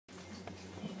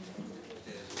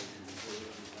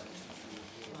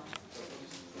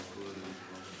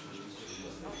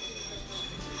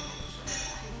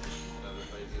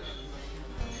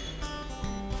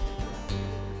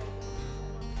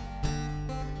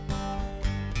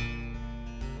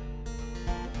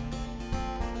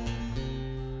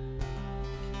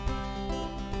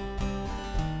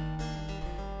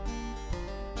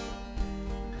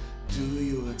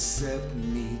accept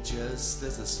me just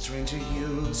as a stranger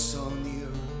you saw near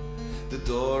the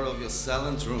door of your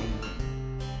silent room,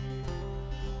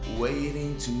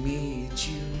 waiting to meet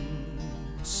you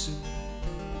soon.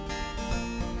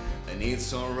 And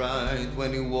it's alright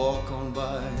when you walk on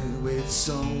by with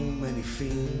so many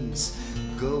things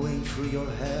going through your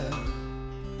head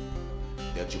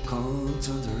that you can't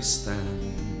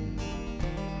understand.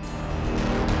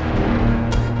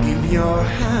 Give me your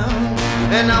hand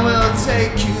and I will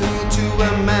take you to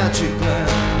a magic land.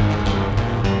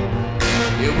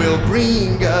 It will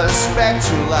bring us back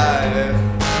to life.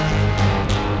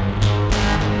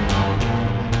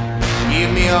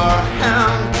 Give me your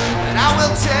hand and I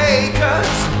will take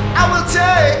us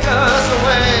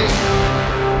away.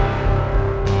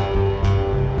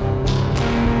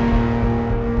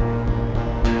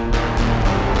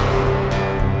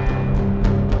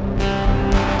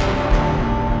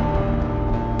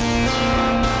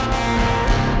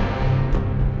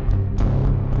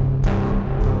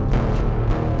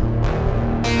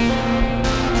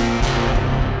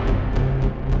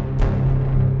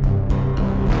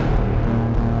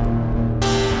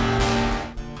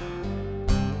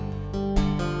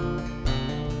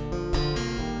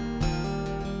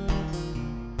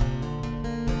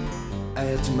 I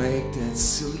had to make that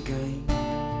silly game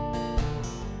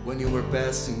when you were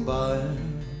passing by.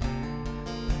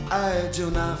 I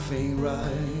do nothing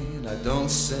right, I don't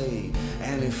say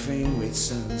anything with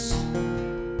sense.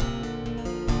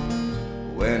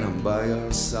 When I'm by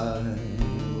your side,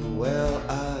 well,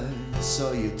 I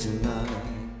saw you tonight.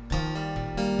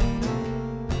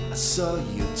 I saw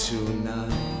you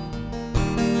tonight.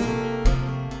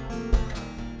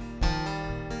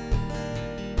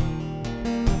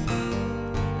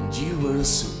 You were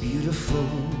so beautiful,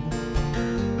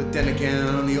 but then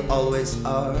again you always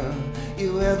are.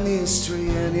 You had mystery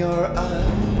in your eye.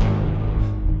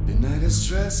 The night has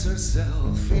dressed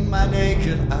herself in my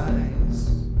naked eyes.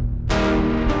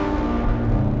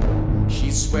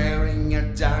 She's wearing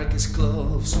her darkest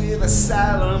clothes with a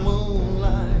silent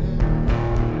moonlight.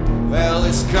 Well,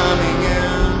 it's coming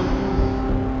in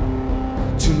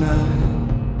tonight.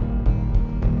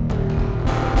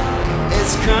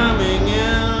 It's coming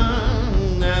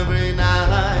in every night.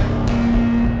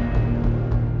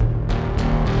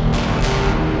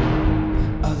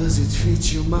 How does it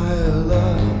fit you, my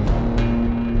love?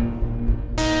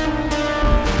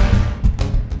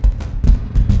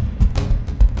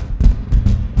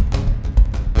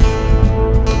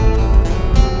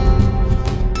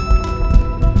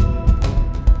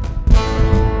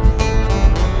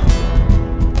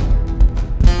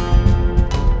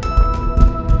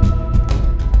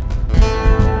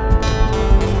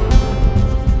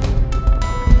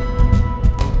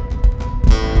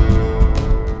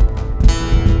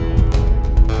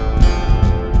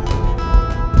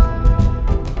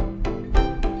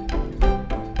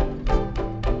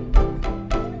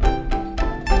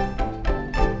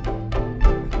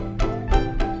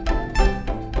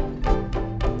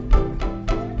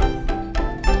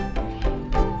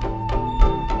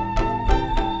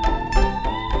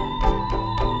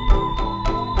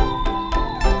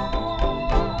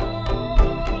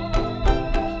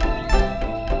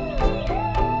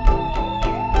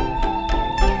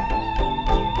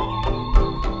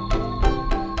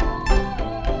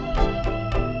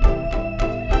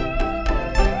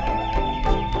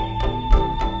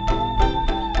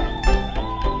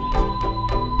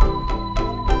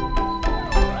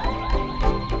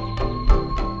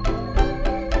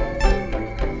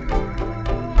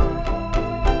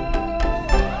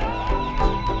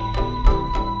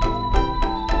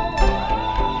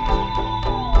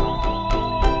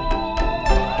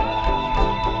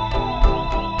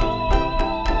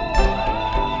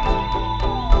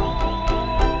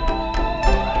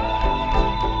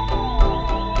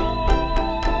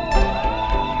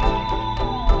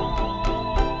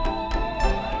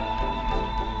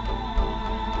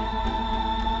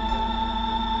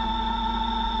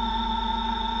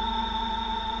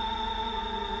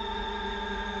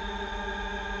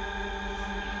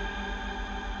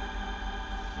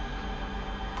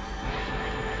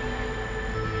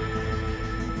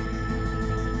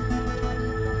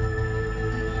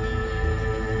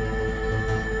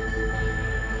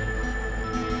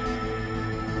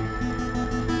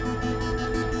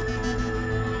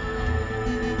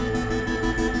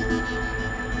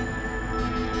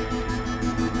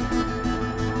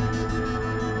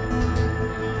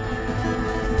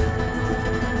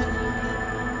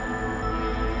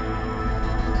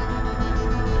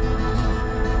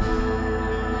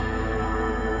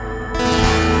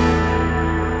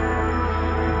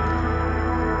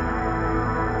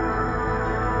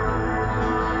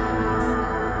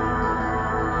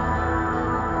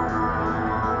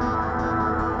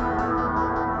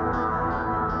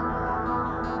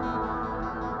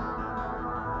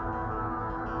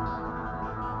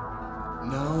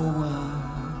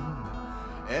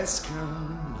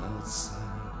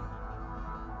 outside,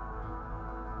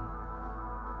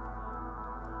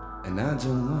 and I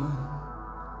don't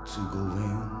want to go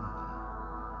in.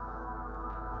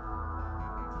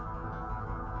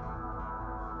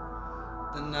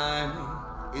 The night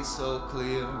is so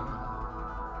clear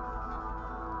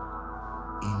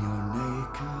in your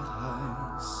naked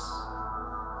eyes.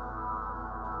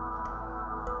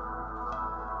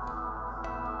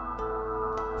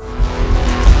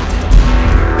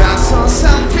 I saw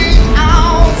something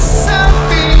out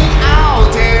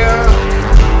there.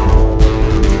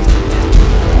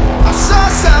 I saw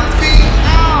something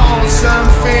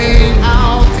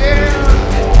out there.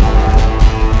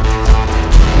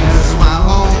 Where's my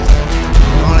home?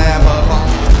 Don't have a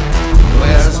home.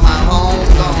 Where's my home?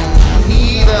 Don't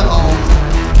need a home.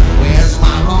 Where's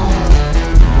my home?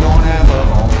 Don't have a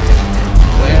home.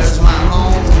 Where's my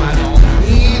home? I don't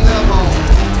need a home.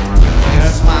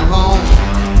 Where's my home?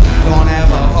 Don't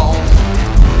have a home.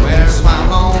 Where's my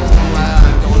home? I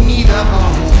don't need a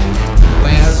home.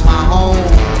 Where's my home?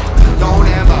 Don't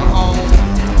have a home.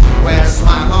 Where's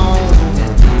my home?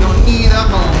 Don't need a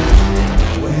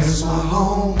home. Where's my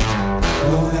home?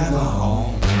 Don't have a home.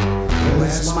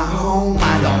 Where's my home? I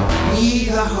don't need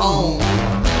a home.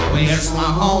 Where's my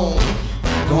home?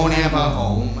 Don't have a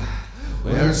home.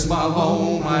 Where's my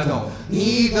home? I don't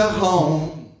need a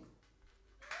home.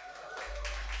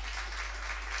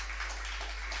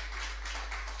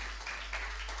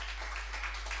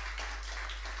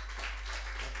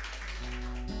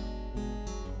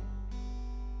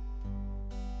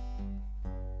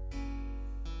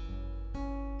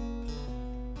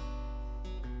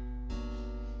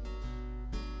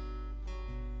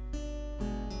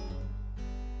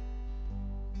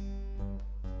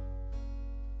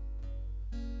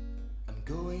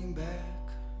 Going back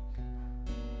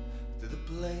to the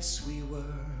place we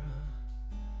were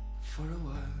for a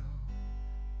while.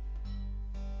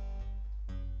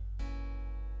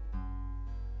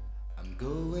 I'm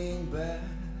going back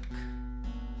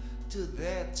to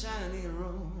that tiny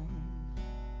room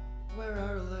where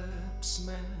our lips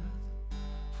met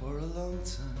for a long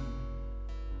time.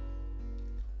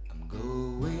 I'm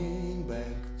going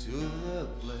back to the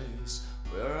place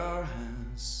where our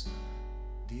hands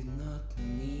did not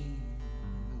mean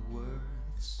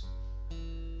words.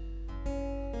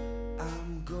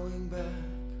 I'm going back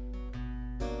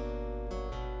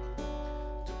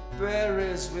to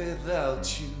Paris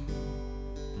without you,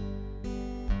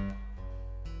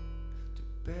 to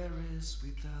Paris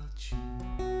without you.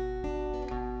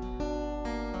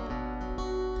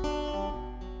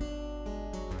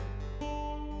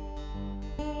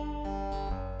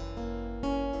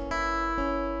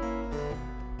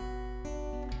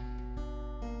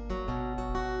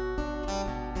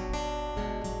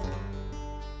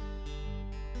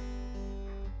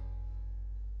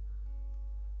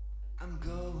 I'm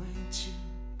going to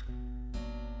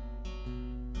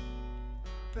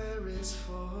Paris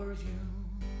for you.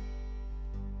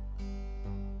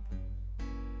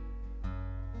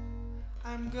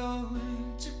 I'm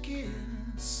going to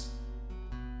kiss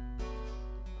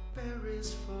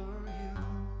Paris for you.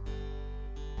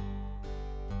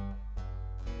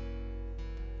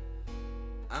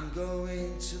 I'm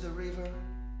going to the river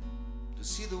to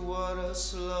see the water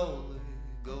slowly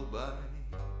go by.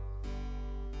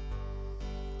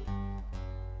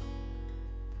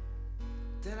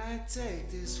 Then I take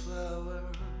this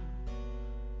flower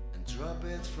and drop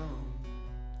it from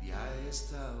the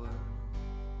highest tower,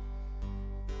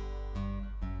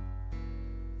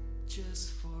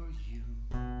 just for you.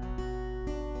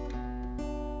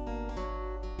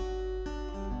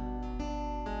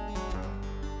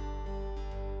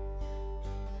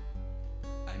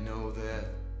 I know that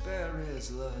Paris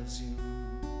loves you,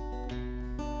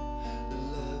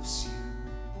 loves you,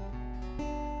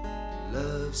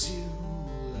 loves you.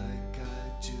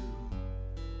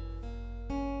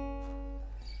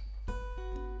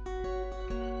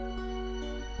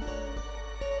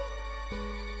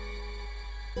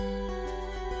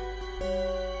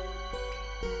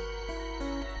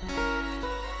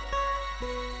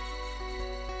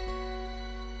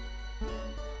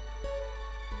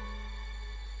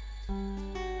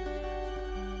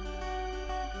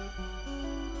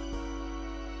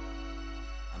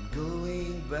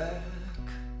 Going back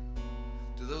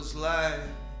to those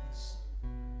lives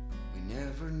we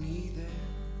never needed.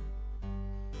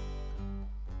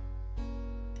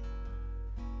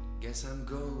 Guess I'm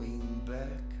going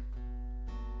back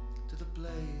to the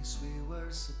place we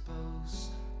were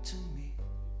supposed to meet,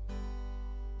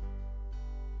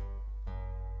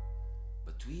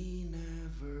 but we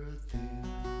never did.